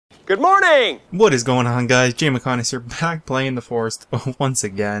Good morning! What is going on, guys? Jay McConaughey here, back playing the forest once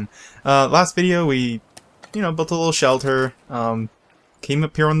again. Last video we, built a little shelter, came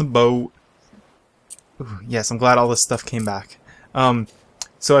up here on the boat. Ooh, yes, I'm glad all this stuff came back.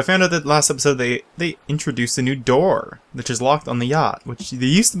 So I found out that last episode they introduced a new door, which is locked on the yacht, which there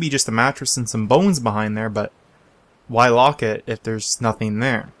used to be just a mattress and some bones behind there, but why lock it if there's nothing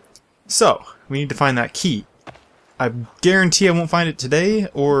there? So, we need to find that key. I guarantee I won't find it today,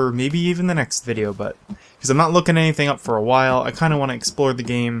 or maybe even the next video, but because I'm not looking anything up for a while, I kind of want to explore the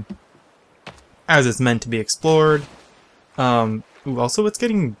game as it's meant to be explored. Ooh, also it's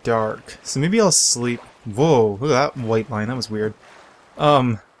getting dark, so maybe I'll sleep. Whoa, look at that white line, that was weird.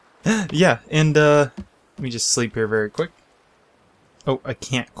 Yeah, and let me just sleep here very quick. Oh, I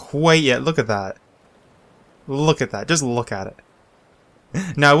can't quite yet. Look at that. Look at that. Just look at it.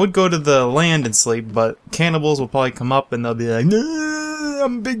 Now, I would go to the land and sleep, but cannibals will probably come up and they'll be like, "No,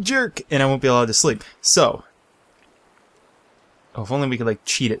 I'm a big jerk," and I won't be allowed to sleep. So, oh, if only we could, like,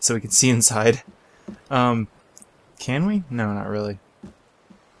 cheat it so we could see inside. Can we? No, not really.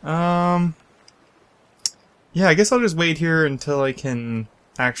 Yeah, I guess I'll just wait here until I can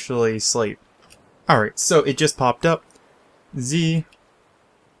actually sleep. Alright, so it just popped up. Z.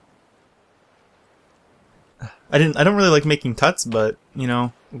 I don't really like making cuts, but,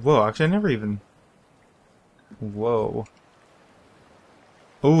 whoa, actually I never even... Whoa.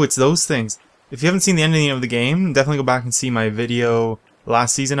 Oh, it's those things. If you haven't seen the ending of the game, definitely go back and see my video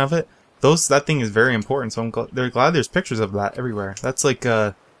last season of it. That thing is very important, so they're glad there's pictures of that everywhere. That's like,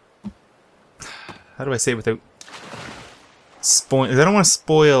 how do I say it without spoiling? I don't want to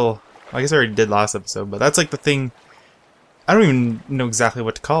spoil... I guess I already did last episode, but that's like the thing... I don't even know exactly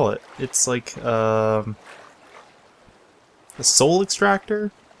what to call it. It's like, a soul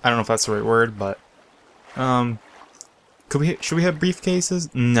extractor? I don't know if that's the right word, but should we have briefcases?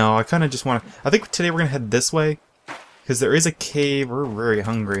 No, I kind of just want to. I think today we're gonna head this way because there is a cave. We're very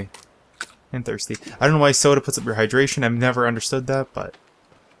hungry and thirsty. I don't know why soda puts up your hydration. I've never understood that, but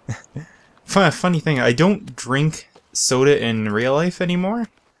funny thing, I don't drink soda in real life anymore.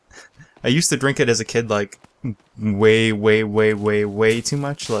 I used to drink it as a kid, like way too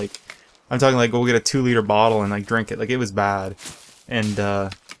much. Like, I'm talking like go get a 2-liter bottle and like drink it. Like, it was bad. And I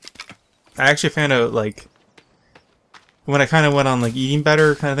actually found out, like, when I kind of went on like eating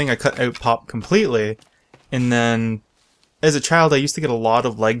better kind of thing, I cut out pop completely. And then as a child I used to get a lot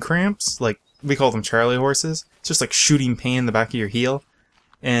of leg cramps. Like, we call them Charlie horses. It's just like shooting pain in the back of your heel.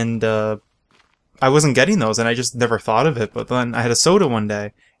 And I wasn't getting those and I just never thought of it. But then I had a soda one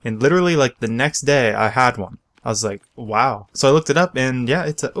day and literally like the next day I had one. I was like, wow. So I looked it up and yeah,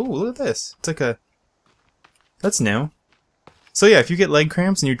 it's a... Oh, look at this. It's like a... That's new. So yeah, if you get leg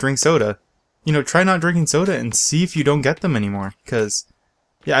cramps and you drink soda, try not drinking soda and see if you don't get them anymore. Because,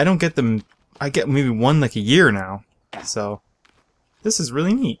 yeah, I don't get them... I get maybe one like a year now. So, this is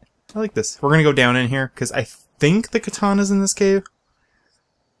really neat. I like this. We're going to go down in here because I think the katana's in this cave.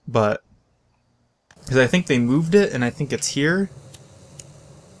 But, because I think they moved it and I think it's here.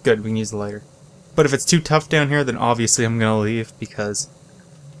 Good, we can use the lighter. But if it's too tough down here, then obviously I'm gonna leave because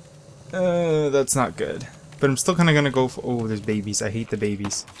that's not good. But I'm still kind of gonna go for... Oh, there's babies. I hate the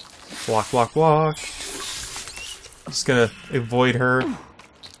babies. Walk, walk, walk. Just gonna avoid her.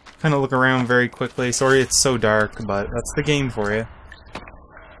 Kind of look around very quickly. Sorry it's so dark, but that's the game for you.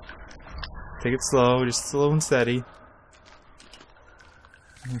 Take it slow, just slow and steady.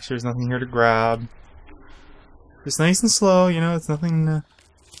 Make sure there's nothing here to grab. Just nice and slow, it's nothing...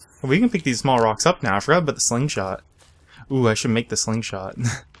 We can pick these small rocks up now. I forgot about the slingshot. Ooh, I should make the slingshot.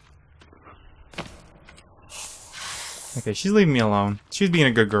 Okay, she's leaving me alone. She's being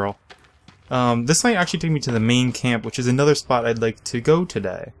a good girl. This might actually take me to the main camp, which is another spot I'd like to go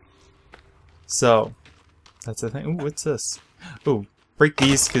today. So, that's the thing. Ooh, what's this? Ooh, break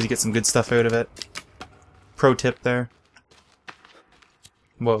these because you get some good stuff out of it. Pro tip there.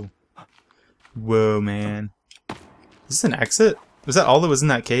 Whoa. Whoa, man. Is this an exit? Was that all that was in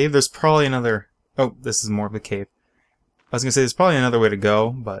that cave? There's probably another... Oh, this is more of a cave. I was gonna say there's probably another way to go,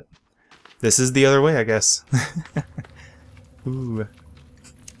 but this is the other way, I guess. Ooh.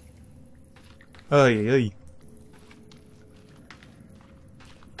 Oy, oy.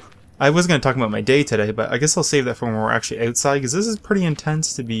 I was gonna talk about my day today, but I guess I'll save that for when we're actually outside, because this is pretty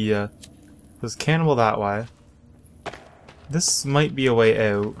intense to be, there's cannibal that way. This might be a way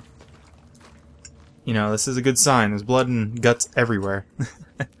out. This is a good sign. There's blood and guts everywhere.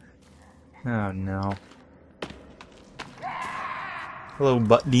 Oh no. Hello,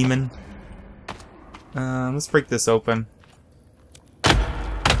 butt demon. Let's break this open.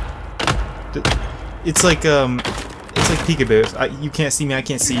 It's like like peekaboo. You can't see me, I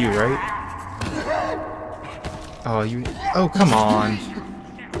can't see you, right? Oh, you... Oh, come on.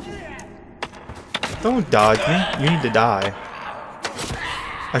 Don't dodge me. You need to die.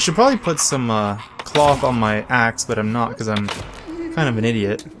 I should probably put some cloth on my axe, but I'm not because I'm kind of an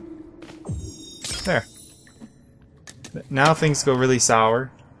idiot. There. Now things go really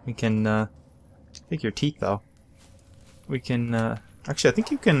sour. We can take your teeth though. We can actually I think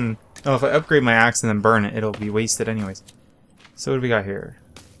you can. Oh, if I upgrade my axe and then burn it, it'll be wasted anyways. So what do we got here?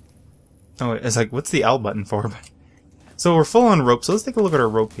 Oh, it's like, what's the L button for? So we're full on rope, so let's take a look at our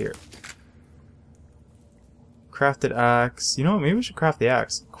rope here. Crafted axe. You know what? Maybe we should craft the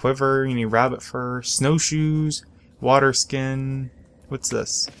axe. Quiver. You need rabbit fur. Snowshoes. Water skin. What's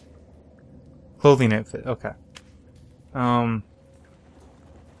this? Clothing outfit. Okay.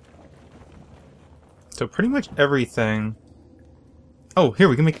 So pretty much everything. Oh, here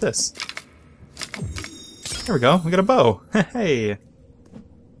we can make this. There we go. We got a bow. Hey.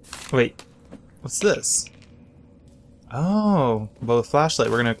 Wait. What's this? Oh, bow with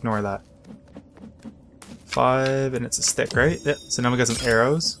flashlight. We're gonna ignore that. 5, and it's a stick, right? Yep. So now we got some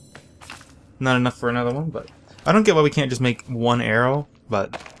arrows. Not enough for another one, but I don't get why we can't just make one arrow,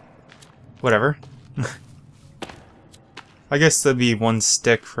 but whatever. I guess that'd be one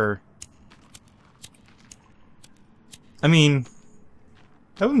stick for... I mean,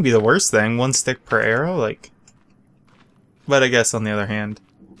 that wouldn't be the worst thing. One stick per arrow, like... But I guess on the other hand...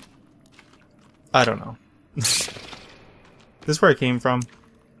 I don't know. This is where I came from.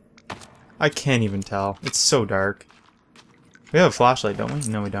 I can't even tell. It's so dark. We have a flashlight, don't we?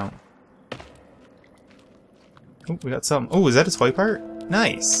 No, we don't. Oh, we got something. Oh, is that a swipe art?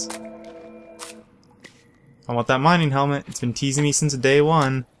 Nice! I want that mining helmet. It's been teasing me since day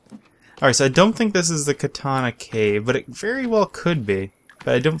one. Alright, so I don't think this is the Katana Cave, but it very well could be.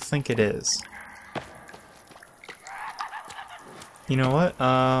 But I don't think it is. You know what?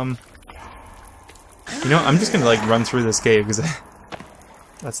 You know, I'm just gonna like run through this cave because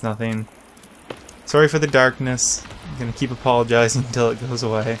that's nothing. Sorry for the darkness. I'm gonna keep apologizing until it goes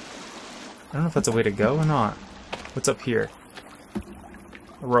away. I don't know if that's a way to go or not. What's up here?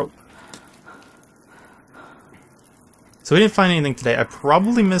 A rope. So we didn't find anything today. I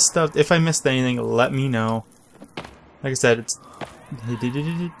probably missed stuff. If I missed anything, let me know. Like I said, it's...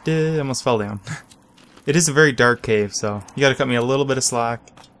 I almost fell down. It is a very dark cave, so you gotta cut me a little bit of slack.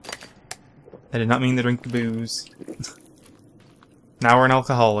 I did not mean to drink the booze. Now we're an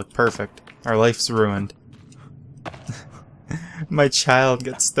alcoholic. Perfect. Our life's ruined. My child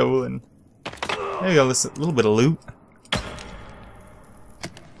gets stolen. There you go, this a little bit of loot.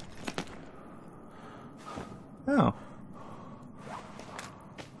 Oh.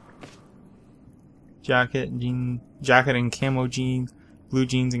 Jacket and camo jeans, blue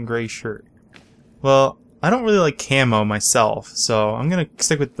jeans and gray shirt. Well, I don't really like camo myself, so I'm gonna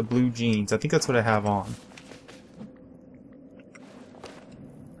stick with the blue jeans. I think that's what I have on.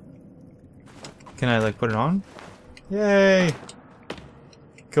 Can I like put it on? Yay!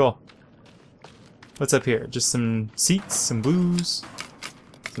 Cool. What's up here? Just some seats, some booze,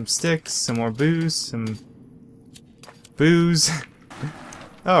 some sticks, some more booze, some booze.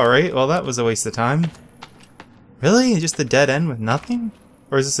 Alright, well that was a waste of time. Really? Just a dead end with nothing?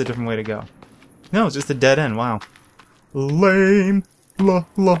 Or is this a different way to go? No, it's just a dead end, wow. Lame.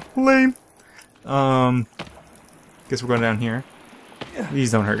 Lame. Guess we're going down here.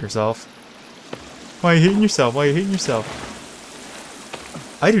 Please don't hurt yourself. Why are you hitting yourself? Why are you hitting yourself?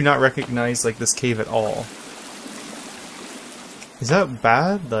 I do not recognize, like, this cave at all. Is that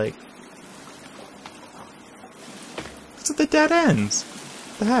bad? Like... What's with the dead ends?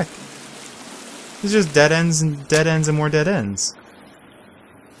 What the heck? It's just dead ends and more dead ends.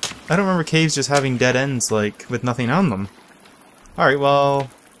 I don't remember caves just having dead ends, like, with nothing on them. Alright,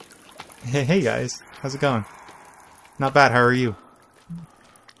 well... Hey guys, how's it going? Not bad, how are you?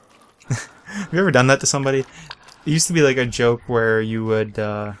 Have you ever done that to somebody? It used to be like a joke where you would,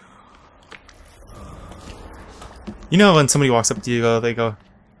 you know when somebody walks up to you, they go,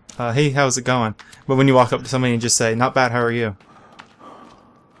 hey, how's it going? But when you walk up to somebody and just say, not bad, how are you?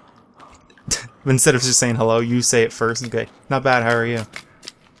 Instead of just saying hello, you say it first and go, not bad, how are you?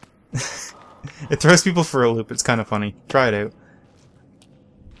 It throws people for a loop. It's kind of funny. Try it out.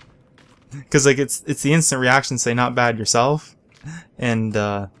 Because like it's the instant reaction to say not bad yourself, and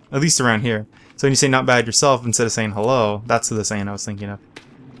at least around here. So when you say not bad yourself instead of saying hello, that's the saying I was thinking of.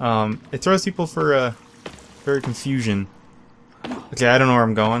 It throws people for very confusion. Okay, I don't know where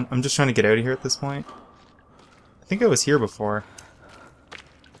I'm going. I'm just trying to get out of here at this point. I think I was here before.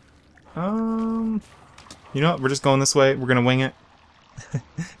 You know what? We're just going this way. We're gonna wing it.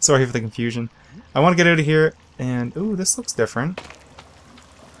 Sorry for the confusion. I want to get out of here, and... Ooh, this looks different.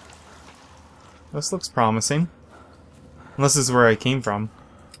 This looks promising. Unless this is where I came from.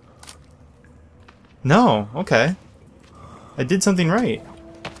 No, okay. I did something right.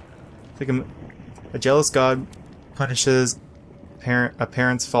 Like a jealous god punishes a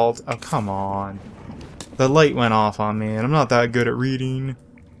parent's fault. Oh, come on. The light went off on me, and I'm not that good at reading.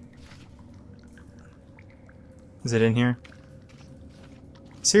 Is it in here?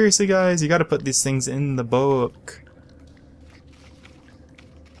 Seriously, guys, you gotta put these things in the book.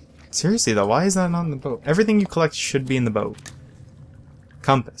 Seriously, though, why is that not in the boat? Everything you collect should be in the boat.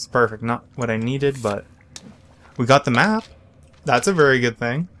 Compass, perfect. Not what I needed, but we got the map. That's a very good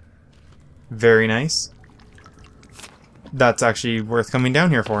thing. Very nice. That's actually worth coming down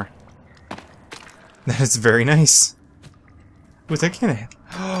here for. That is very nice. Wait, that can't...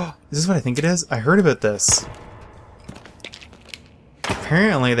 Is this what I think it is? I heard about this.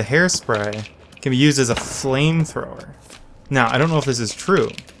 Apparently, the hairspray can be used as a flamethrower. Now, I don't know if this is true.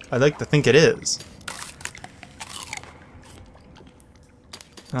 I'd like to think it is.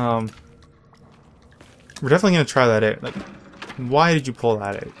 We're definitely gonna try that out. Like, why did you pull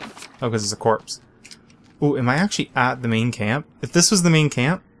that out? Oh, because it's a corpse. Ooh, am I actually at the main camp? If this was the main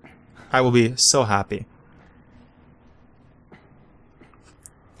camp, I will be so happy.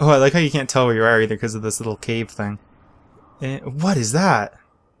 Oh, I like how you can't tell where you are either because of this little cave thing. And what is that?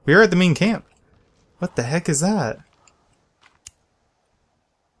 We are at the main camp. What the heck is that?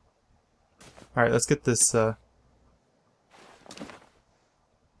 Alright, let's get this,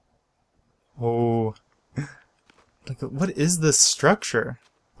 Oh. Like, what is this structure?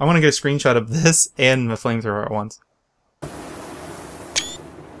 I want to get a screenshot of this and the flamethrower at once.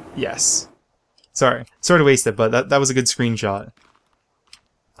 Yes. Sorry. Sort of wasted, but that was a good screenshot.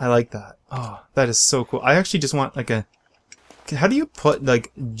 I like that. Oh, that is so cool. I actually just want, like, a... How do you put,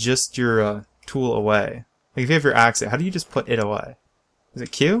 like, just your, tool away? Like, if you have your axe out, how do you just put it away? Is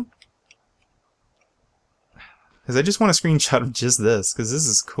it Q? Because I just want a screenshot of just this, because this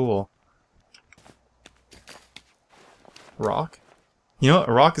is cool. Rock? You know what?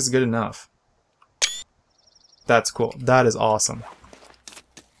 A rock is good enough. That's cool. That is awesome.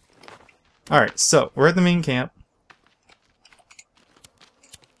 Alright, so, we're at the main camp.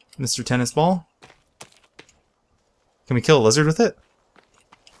 Mr. Tennis Ball. Can we kill a lizard with it?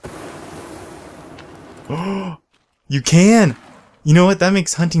 Oh, you can! You know what? That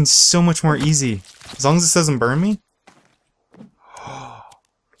makes hunting so much more easy. As long as this doesn't burn me.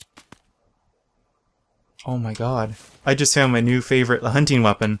 Oh my god. I just found my new favorite hunting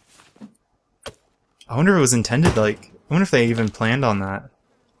weapon. I wonder if it was intended, like... I wonder if they even planned on that.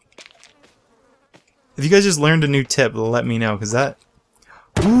 If you guys just learned a new tip, let me know, because that...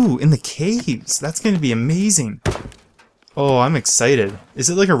 Ooh, in the caves! That's going to be amazing! Oh, I'm excited. Is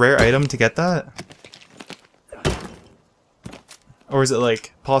it like a rare item to get that? Or is it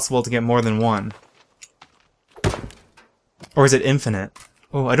like possible to get more than one? Or is it infinite?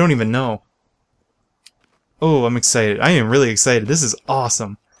 Oh, I don't even know. Oh, I'm excited. I am really excited. This is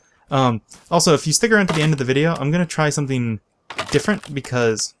awesome. Also, if you stick around to the end of the video, I'm going to try something different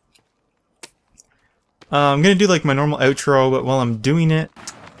because... I'm going to do like my normal outro, but while I'm doing it...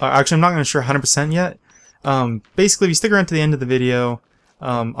 actually, I'm not going to sure 100% yet. Basically, if you stick around to the end of the video,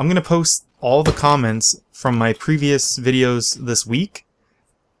 I'm going to post all the comments from my previous videos this week.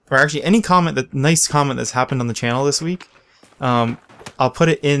 Or actually, any comment, nice comment that's happened on the channel this week. I'll put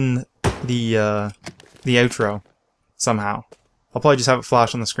it in the outro somehow. I'll probably just have it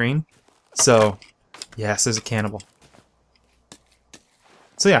flash on the screen. So, yes, there's a cannibal.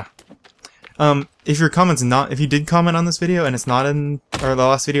 So yeah. If your comment's not, if you did comment on this video and it's not in, or the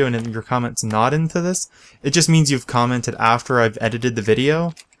last video and your comment's not into this, it just means you've commented after I've edited the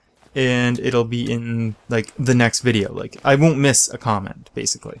video, and it'll be in, like, the next video. Like, I won't miss a comment,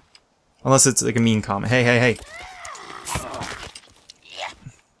 basically. Unless it's, like, a mean comment. Hey, hey, hey.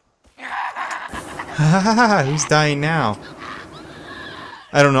 Who's dying now?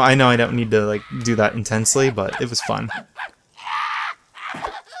 I don't know, I know I don't need to, like, do that intensely, but it was fun.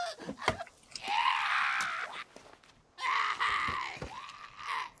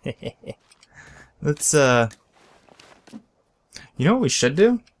 Let's, you know what we should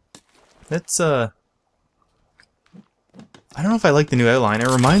do? Let's, I don't know if I like the new outline. It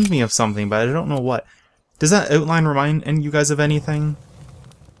reminds me of something, but I don't know what. Does that outline remind you guys of anything?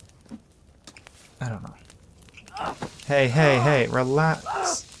 I don't know. Hey, hey, hey,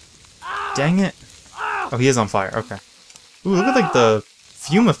 relax. Dang it. Oh, he is on fire, okay. Ooh, look at, like, the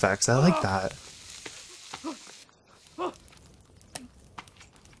fume effects. I like that.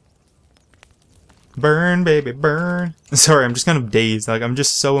 Burn, baby, burn. Sorry, I'm just kind of dazed. Like, I'm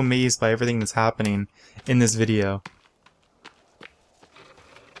just so amazed by everything that's happening in this video.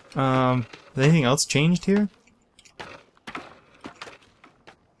 Has anything else changed here?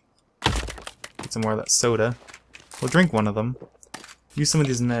 Get some more of that soda. We'll drink one of them. Use some of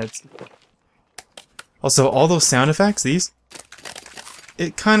these meds. Also, all those sound effects, these,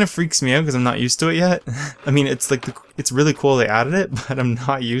 it kind of freaks me out because I'm not used to it yet. I mean, it's like, it's really cool they added it, but I'm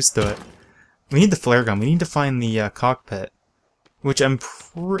not used to it. We need the flare gun. We need to find the cockpit, which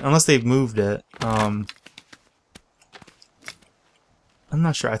unless they've moved it. I'm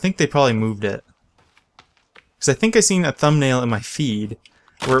not sure. I think they probably moved it. Because I think I seen a thumbnail in my feed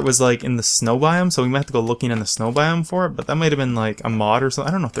where it was like in the snow biome, so we might have to go looking in the snow biome for it, but that might have been like a mod or something.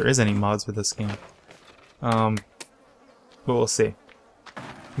 I don't know if there is any mods with this game. But we'll see.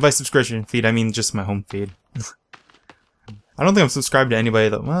 By subscription feed, I mean just my home feed. I don't think I'm subscribed to anybody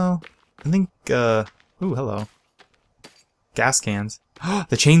that, well, I think, ooh, hello. Gas cans.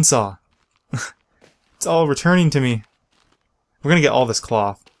 The chainsaw! It's all returning to me. We're gonna get all this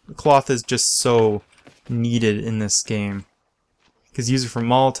cloth. The cloth is just so needed in this game. Because you use it for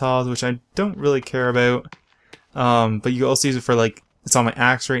Molotovs, which I don't really care about. But you also use it for, like, it's on my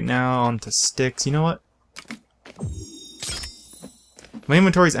axe right now, onto sticks. You know what? My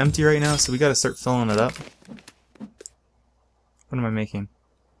inventory's empty right now, so we gotta start filling it up. What am I making?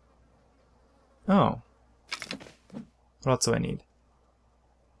 Oh. What else do I need?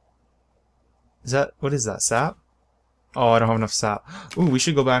 What is that, sap? Oh, I don't have enough sap. Ooh, we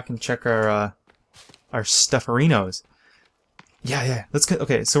should go back and check our stufferinos. Yeah, let's get,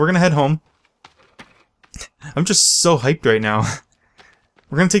 okay, so we're gonna head home. I'm just so hyped right now.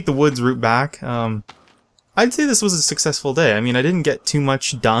 We're gonna take the woods route back. I'd say this was a successful day. I mean, I didn't get too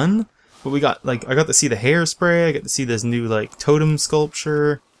much done, but we got, like, I got to see the hairspray, I got to see this new, like, totem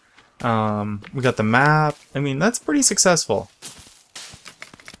sculpture. We got the map. I mean, that's pretty successful.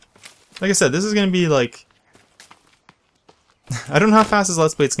 Like I said, this is gonna be, like, I don't know how fast this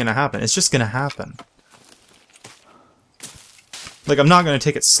Let's Play is gonna happen. It's just gonna happen. Like, I'm not gonna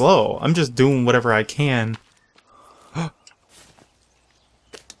take it slow. I'm just doing whatever I can.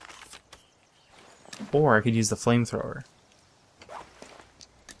 Or I could use the flamethrower.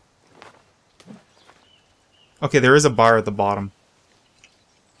 Okay, there is a bar at the bottom.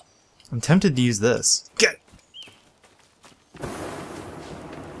 I'm tempted to use this. Get!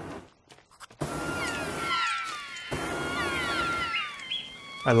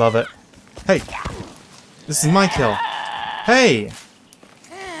 I love it. Hey! This is my kill. Hey!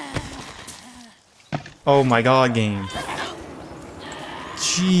 Oh my god, game.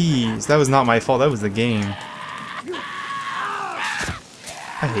 Jeez, that was not my fault, that was the game.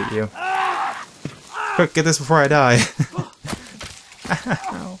 I hate you. Quick, get this before I die.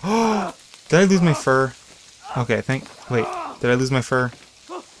 Did I lose my fur? Okay, wait, did I lose my fur?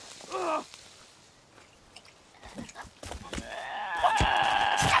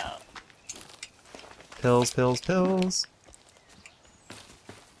 Pills, pills, pills.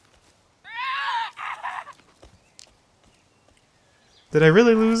 Did I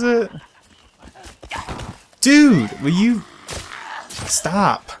really lose it? Dude, will you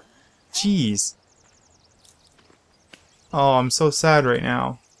stop? Jeez. Oh, I'm so sad right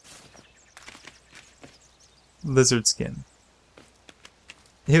now. Lizard skin.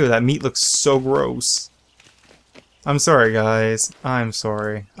 Ew, that meat looks so gross. I'm sorry, guys. I'm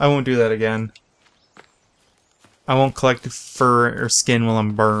sorry. I won't do that again. I won't collect fur or skin while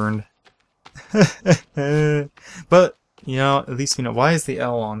I'm burned. But, you know, at least we know. Why is the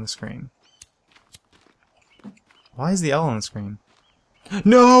L on the screen? Why is the L on the screen?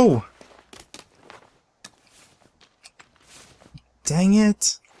 No! Dang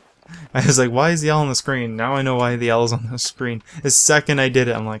it! I was like, why is the L on the screen? Now I know why the L is on the screen. The second I did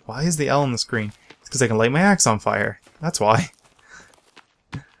it, I'm like, why is the L on the screen? It's because I can light my axe on fire. That's why.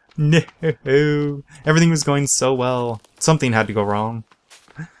 No! Everything was going so well. Something had to go wrong.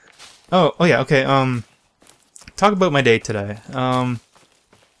 Oh yeah, okay, talk about my day today.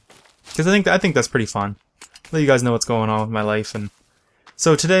 Because I think that's pretty fun. Let you guys know what's going on with my life. And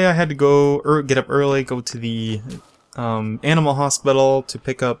so today I had to go get up early, go to the animal hospital to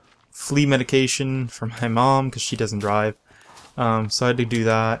pick up flea medication for my mom because she doesn't drive. So I had to do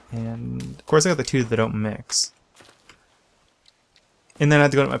that, and of course I got the two that don't mix. And then I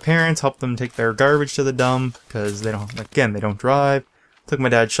had to go to my parents, help them take their garbage to the dump because they don't, again, they don't drive. Took my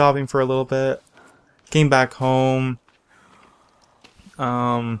dad shopping for a little bit. Came back home.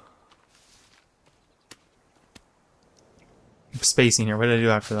 Spacing here. What did I do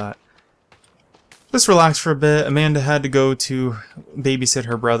after that? Just relax for a bit. Amanda had to go to babysit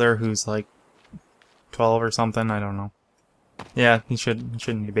her brother who's like 12 or something. I don't know. Yeah, he shouldn't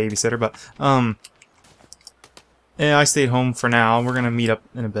need a babysitter, but yeah, I stayed home for now. We're gonna meet up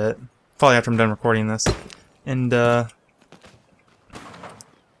in a bit, probably after I'm done recording this. And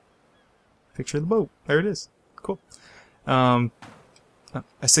picture of the boat. There it is. Cool. I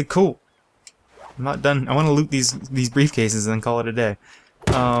said cool. I'm not done. I want to loot these briefcases and then call it a day.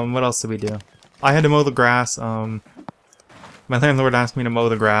 What else did we do? I had to mow the grass. My landlord asked me to mow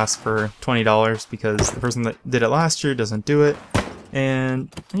the grass for $20 because the person that did it last year doesn't do it.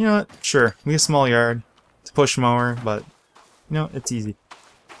 And you know what? Sure, we have a small yard. It's a push mower, but you know, it's easy.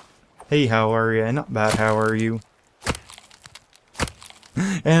 Hey, how are you? Not bad, how are you?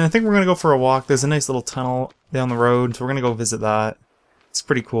 And I think we're gonna go for a walk. There's a nice little tunnel down the road, so we're gonna go visit that. It's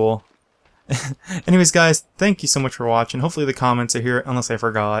pretty cool. Anyways, guys, thank you so much for watching. Hopefully the comments are here, unless I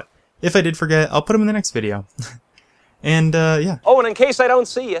forgot. If I did forget, I'll put them in the next video. And, yeah. Oh, and in case I don't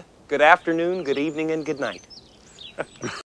see you, good afternoon, good evening, and good night.